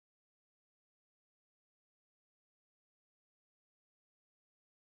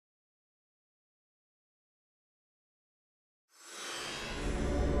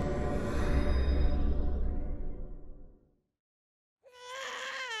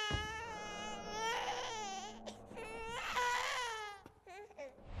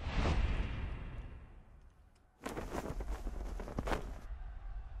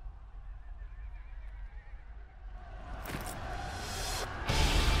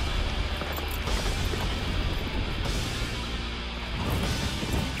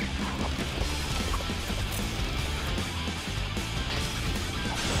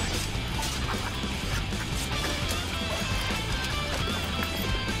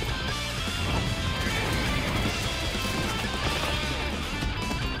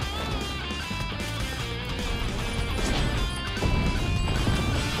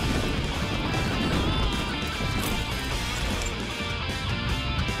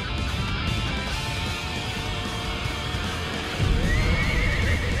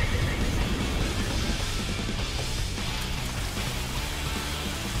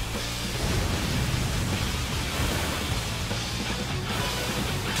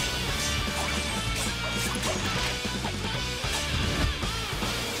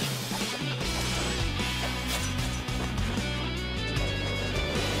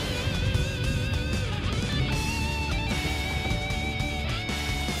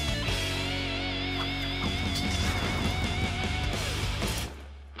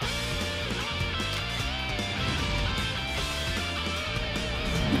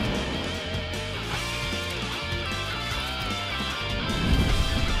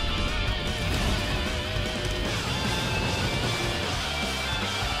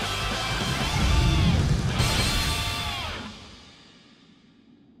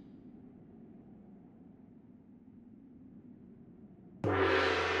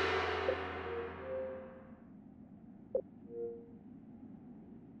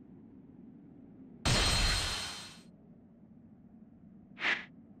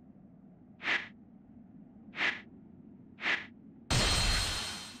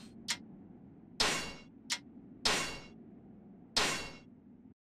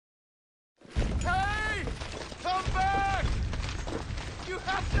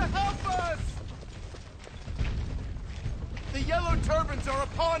help us! The Yellow Turbans are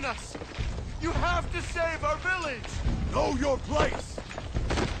upon us! You have to save our village! Know your place!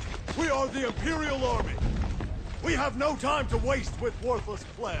 We are the Imperial Army! We have no time to waste with worthless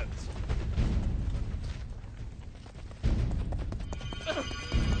plans! Help!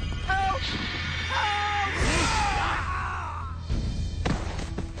 Help!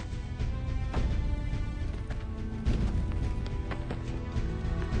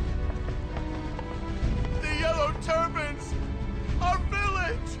 The Yellow Turbans! Our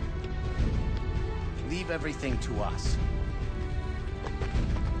village! Leave everything to us.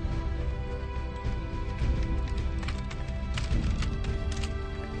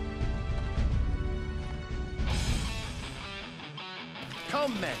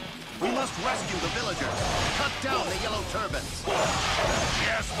 Come, men! We must rescue the villagers! Cut down the Yellow Turbans!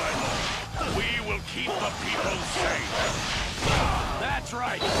 Yes, my lord. We will keep the people safe. That's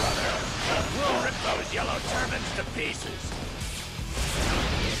right, brother. We'll rip those Yellow Turbans to pieces.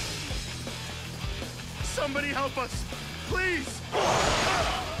 Somebody help us! Please!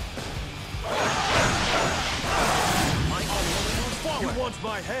 My army only moves forward! You want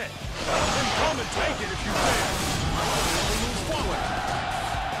my head? Then come and take it if you can! My army only moves forward!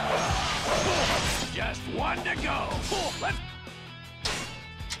 Just one to go. Let's...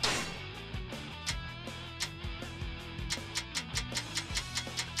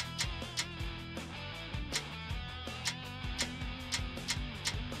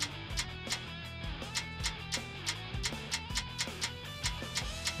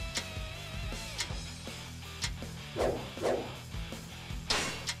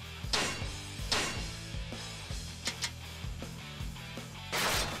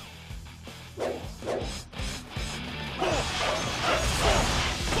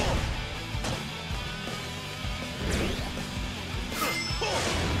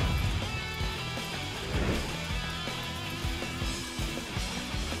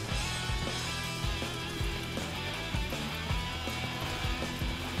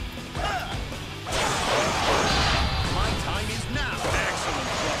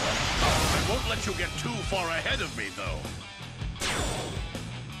 Let you get too far ahead of me, though.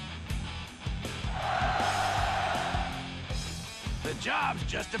 The job's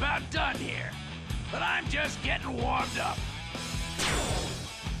just about done here, but I'm just getting warmed up.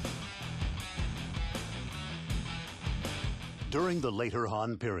 During the later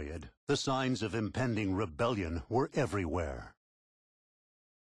Han period, the signs of impending rebellion were everywhere.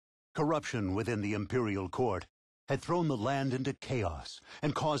 Corruption within the imperial court had thrown the land into chaos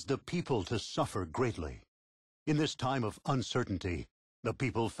and caused the people to suffer greatly. In this time of uncertainty, the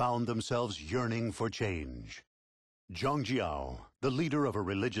people found themselves yearning for change. Zhang Jiao, the leader of a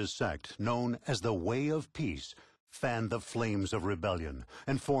religious sect known as the Way of Peace, fanned the flames of rebellion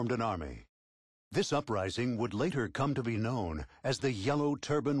and formed an army. This uprising would later come to be known as the Yellow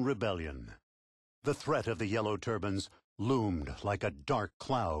Turban Rebellion. The threat of the Yellow Turbans loomed like a dark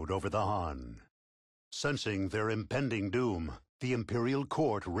cloud over the Han. Sensing their impending doom, the imperial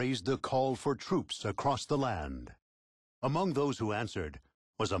court raised the call for troops across the land. Among those who answered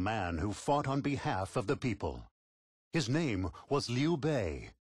was a man who fought on behalf of the people. His name was Liu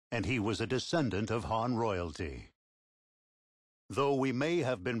Bei, and he was a descendant of Han royalty. Though we may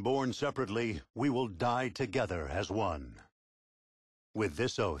have been born separately, we will die together as one. With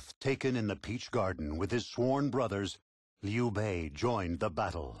this oath taken in the Peach Garden with his sworn brothers, Liu Bei joined the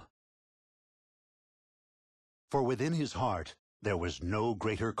battle. For within his heart, there was no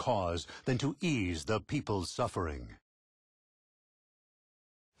greater cause than to ease the people's suffering.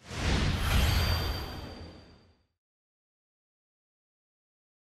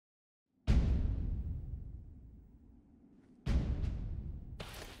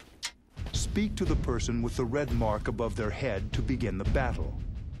 Speak to the person with the red mark above their head to begin the battle.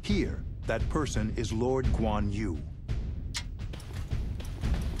 Here, that person is Lord Guan Yu.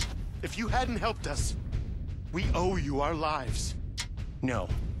 If you hadn't helped us, we owe you our lives. No,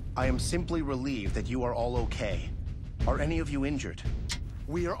 I am simply relieved that you are all okay. Are any of you injured?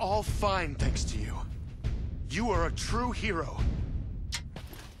 We are all fine thanks to you. You are a true hero.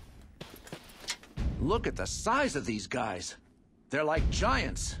 Look at the size of these guys. They're like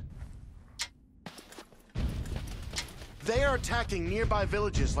giants. They are attacking nearby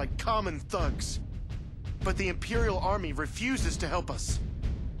villages like common thugs. But the Imperial Army refuses to help us.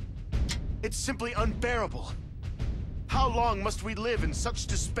 It's simply unbearable. How long must we live in such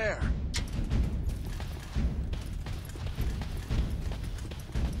despair?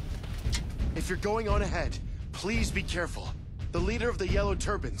 If you're going on ahead, please be careful. The leader of the Yellow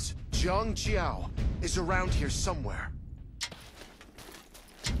Turbans, Zhang Jiao, is around here somewhere.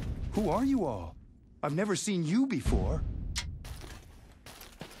 Who are you all? I've never seen you before.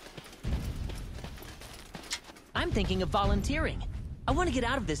 I'm thinking of volunteering. I want to get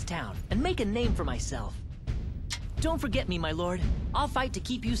out of this town and make a name for myself. Don't forget me, my lord. I'll fight to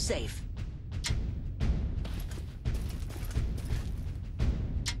keep you safe.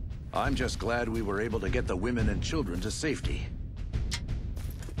 I'm just glad we were able to get the women and children to safety.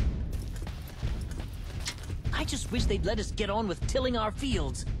 I just wish they'd let us get on with tilling our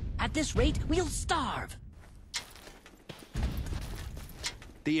fields. At this rate, we'll starve.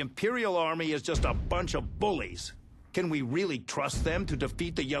 The Imperial Army is just a bunch of bullies. Can we really trust them to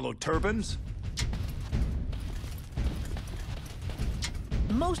defeat the Yellow Turbans?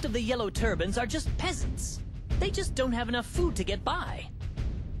 Most of the Yellow Turbans are just peasants. They just don't have enough food to get by.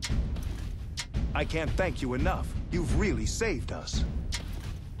 I can't thank you enough. You've really saved us.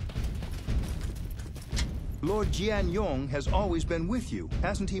 Lord Jian Yong has always been with you,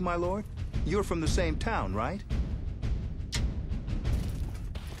 hasn't he, my lord? You're from the same town, right?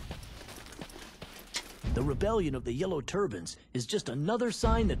 The rebellion of the Yellow Turbans is just another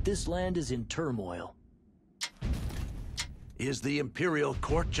sign that this land is in turmoil. Is the Imperial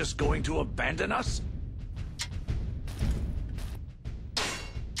Court just going to abandon us?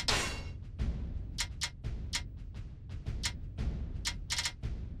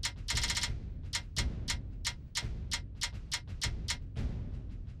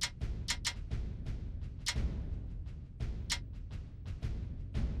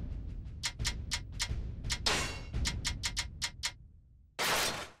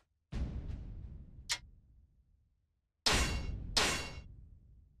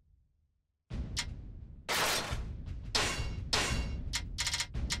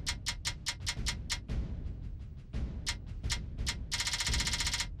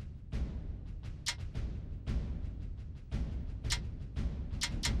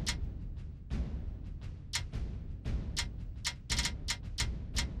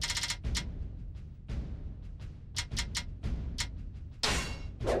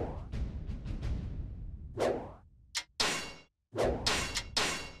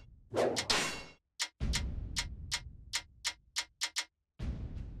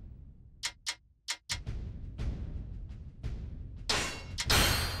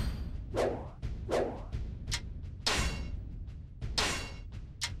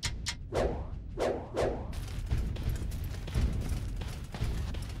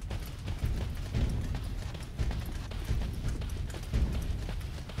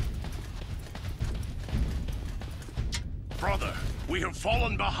 Brother, we have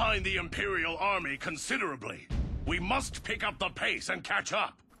fallen behind the Imperial Army considerably. We must pick up the pace and catch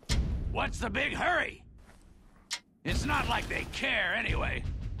up. What's the big hurry? It's not like they care anyway.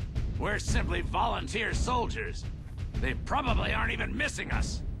 We're simply volunteer soldiers. They probably aren't even missing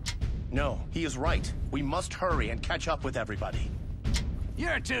us. No, he is right. We must hurry and catch up with everybody.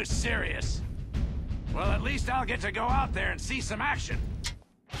 You're too serious. Well, at least I'll get to go out there and see some action.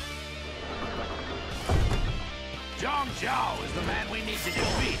 Zhang Zhao is the man we need to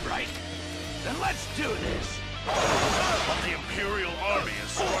defeat, right? Then let's do this. But the Imperial Army is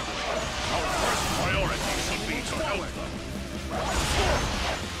struggling. Our first priority should be to help them.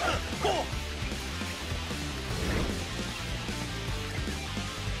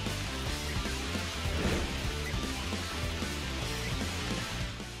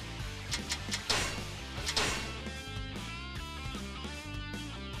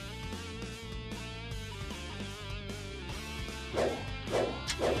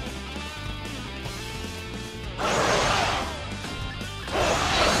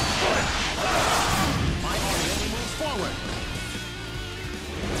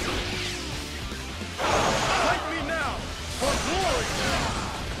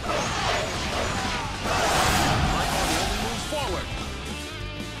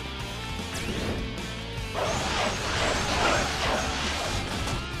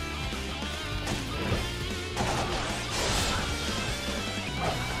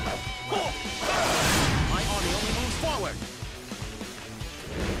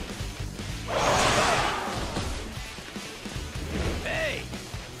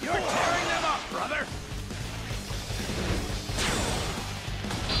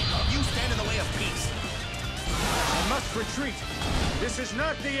 Retreat! This is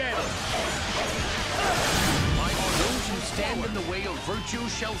not the end! Those who stand in the way of virtue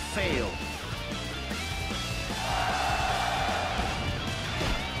shall fail.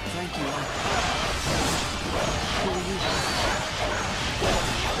 Thank you.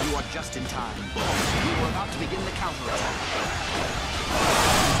 You are just in time. We were about to begin the counterattack.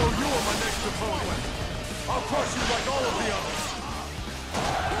 So you are my next opponent. I'll crush you like all of the others.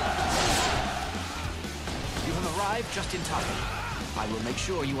 arrived just in time. I will make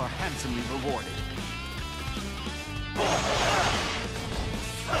sure you are handsomely rewarded.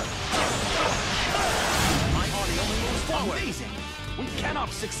 My army only moves forward. Amazing! We cannot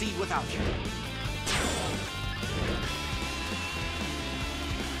succeed without you.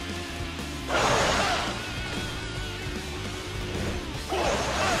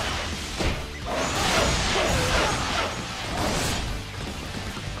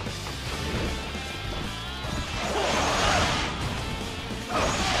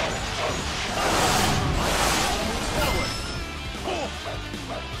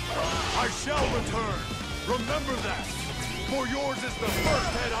 I shall return. Remember that. For yours is the first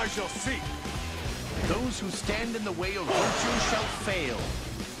head I shall seek. Those who stand in the way of virtue shall fail.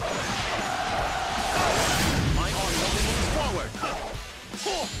 My army only moves forward.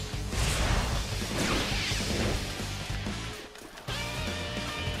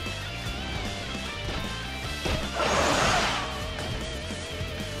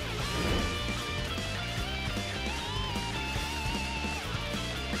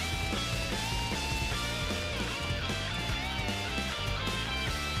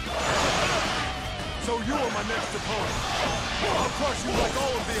 So you are my next opponent. I'll crush you like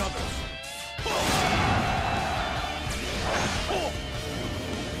all of the others.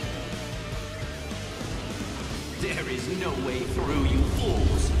 There is no way through, you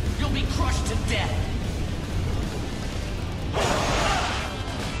fools! You'll be crushed to death!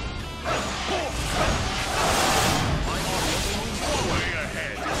 My army only moves forward. Way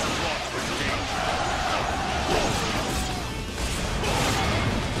ahead is fraught with danger.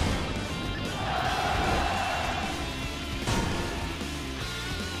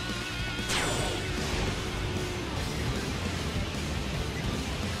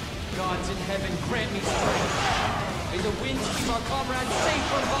 Gods in heaven, grant me strength. May the winds keep our comrades safe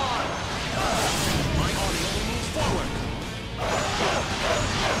from harm. My army only moves forward.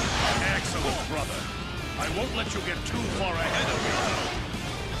 Excellent, brother. I won't let you get too far ahead of me, though.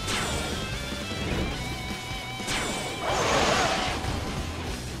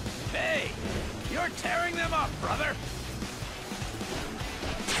 Hey! You're tearing them up, brother!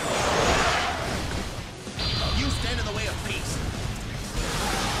 You stand in the way of peace.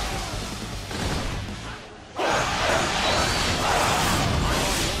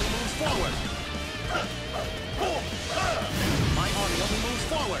 Forward. My army only moves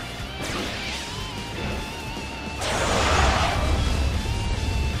forward.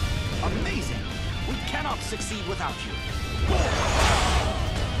 Amazing! We cannot succeed without you.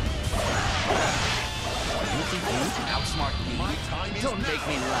 You think you can outsmart me? My time is Don't now. make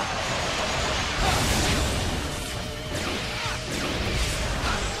me laugh.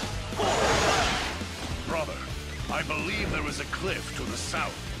 Brother, I believe there is a cliff to the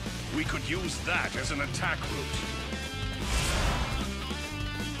south. We could use that as an attack route.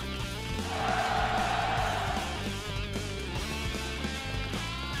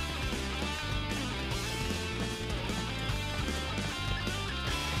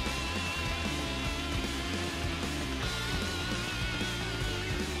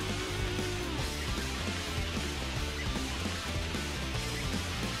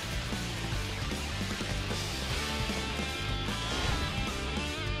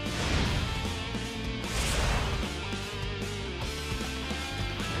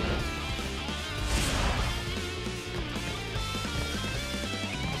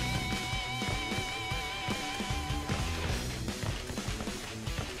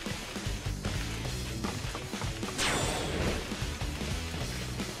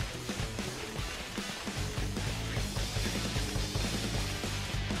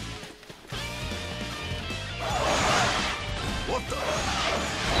 What the?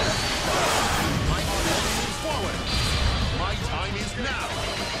 My army only moves forward. My time is now.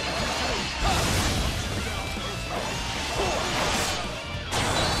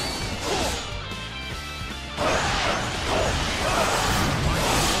 My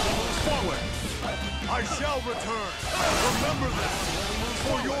army only moves forward. I shall return. Remember that.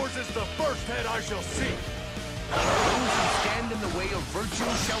 For yours is the first head I shall seek. Those who stand in the way of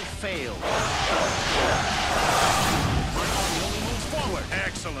virtue shall fail. My army only moves forward.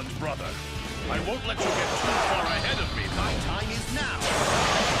 Excellent, brother. I won't let you get too far ahead of me. My time is now.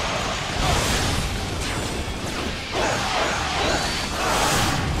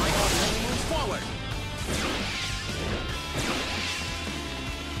 My army only moves forward.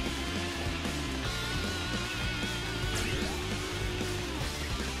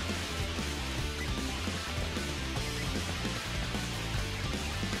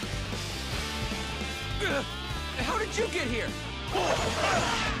 How did you get here?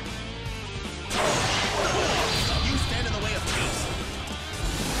 You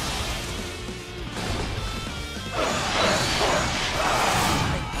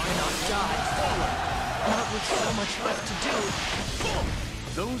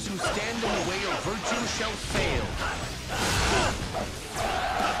Those who stand in the way of virtue shall fail.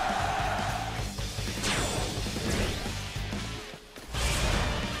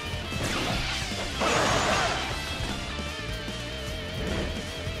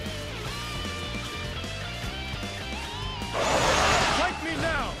 Fight me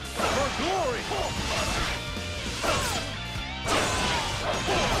now, for glory!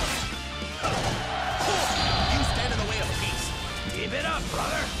 You stand in the way of peace. Keep it up,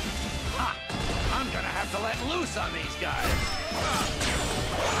 brother. Ha! I'm gonna have to let loose on these guys.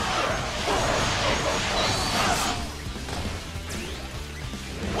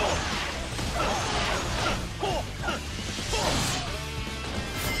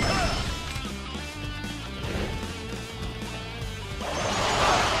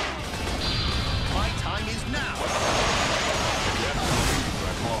 My time is now.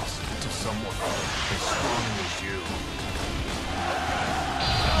 I'm lost to someone as strong as you.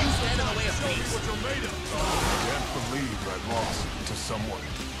 You stand in the way of peace. What you're made of. I can't believe I lost to someone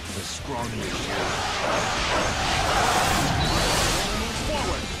as strong as you. Moves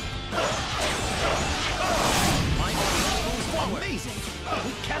forward. My army moves forward. Amazing!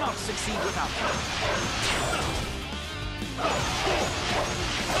 We cannot succeed without them.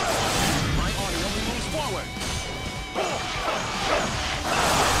 My army only moves forward.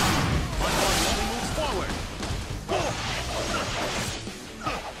 My army only moves forward.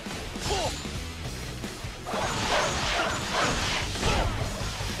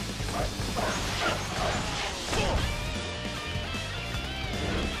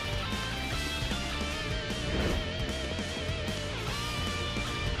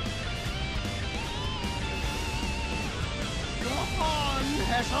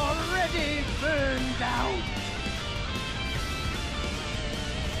 Has already burned out.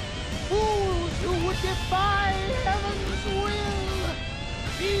 Fools who would defy heaven's will,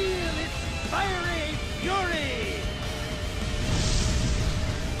 feel its fiery fury.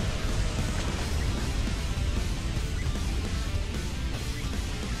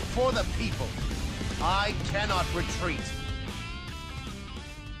 For the people, I cannot retreat.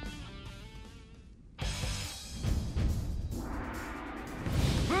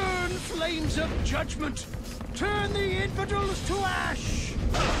 Burn flames of judgment. Turn the infidels to ash.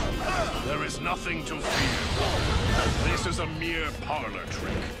 There is nothing to fear. This is a mere parlor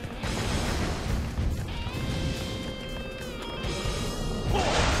trick.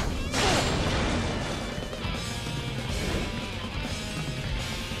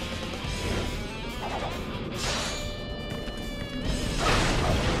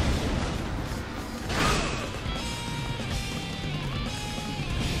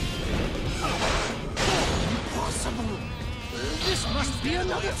 Impossible. This must be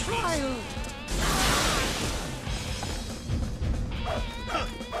another trial.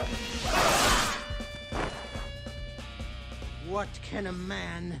 What can a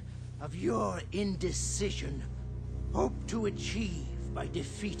man of your indecision hope to achieve by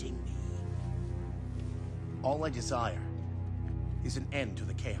defeating me? All I desire is an end to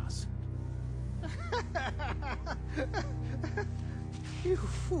the chaos. You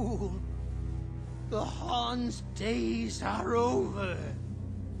fool. The Han's days are over.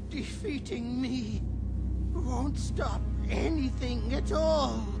 Defeating me won't stop anything at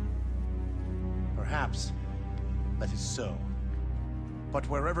all. Perhaps that is so. But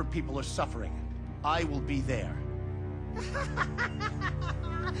wherever people are suffering, I will be there.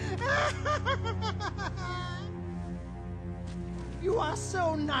 You are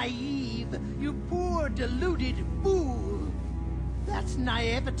so naive, you poor deluded fool. That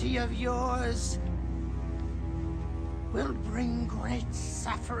naivety of yours will bring great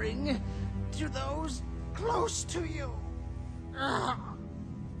suffering to those close to you. Ah.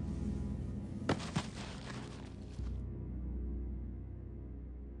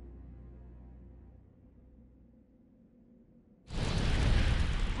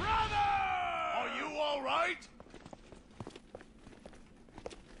 Are you all right?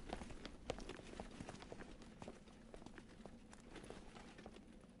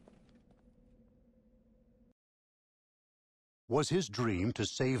 Was his dream to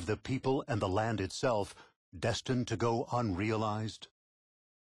save the people and the land itself destined to go unrealized?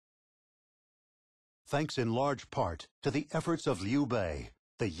 Thanks in large part to the efforts of Liu Bei,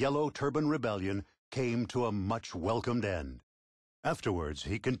 the Yellow Turban Rebellion came to a much welcomed end. Afterwards,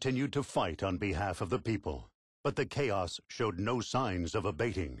 he continued to fight on behalf of the people, but the chaos showed no signs of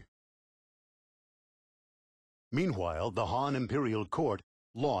abating. Meanwhile, the Han imperial court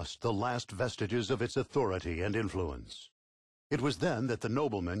lost the last vestiges of its authority and influence. It was then that the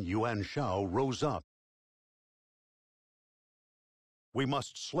nobleman Yuan Shao rose up. We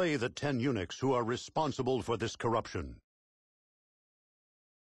must slay the 10 eunuchs who are responsible for this corruption.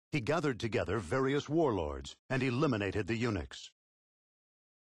 He gathered together various warlords and eliminated the eunuchs.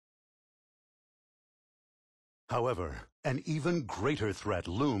 However, an even greater threat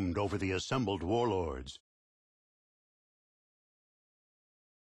loomed over the assembled warlords.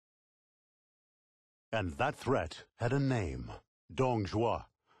 And that threat had a name, Dongjua,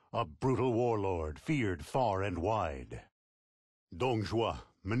 a brutal warlord feared far and wide. Dongjua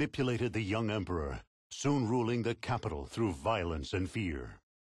manipulated the young emperor, soon ruling the capital through violence and fear.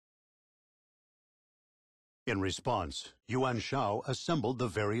 In response, Yuan Shao assembled the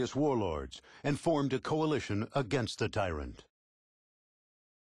various warlords and formed a coalition against the tyrant.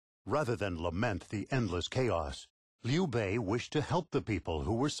 Rather than lament the endless chaos, Liu Bei wished to help the people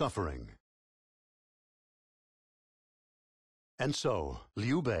who were suffering. And so,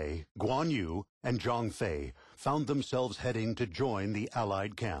 Liu Bei, Guan Yu, and Zhang Fei found themselves heading to join the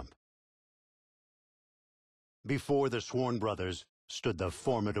Allied camp. Before the sworn brothers stood the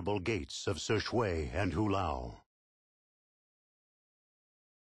formidable gates of Sishui and Hulao.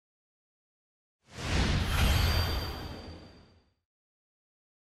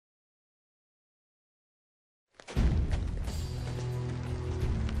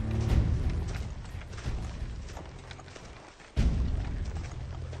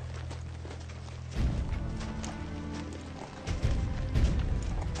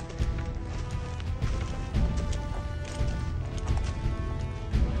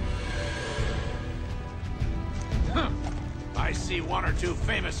 I see one or two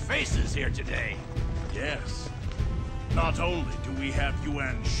famous faces here today. Yes. Not only do we have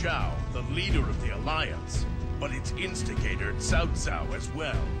Yuan Shao, the leader of the Alliance, but its instigator Cao Cao as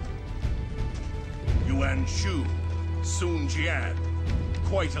well. Yuan Shu, Sun Jian,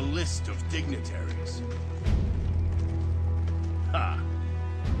 quite a list of dignitaries. Ha!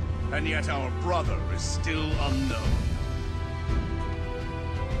 And yet our brother is still unknown.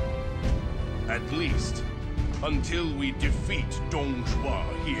 At least, until we defeat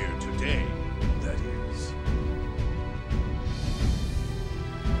Dongjua here today, that is.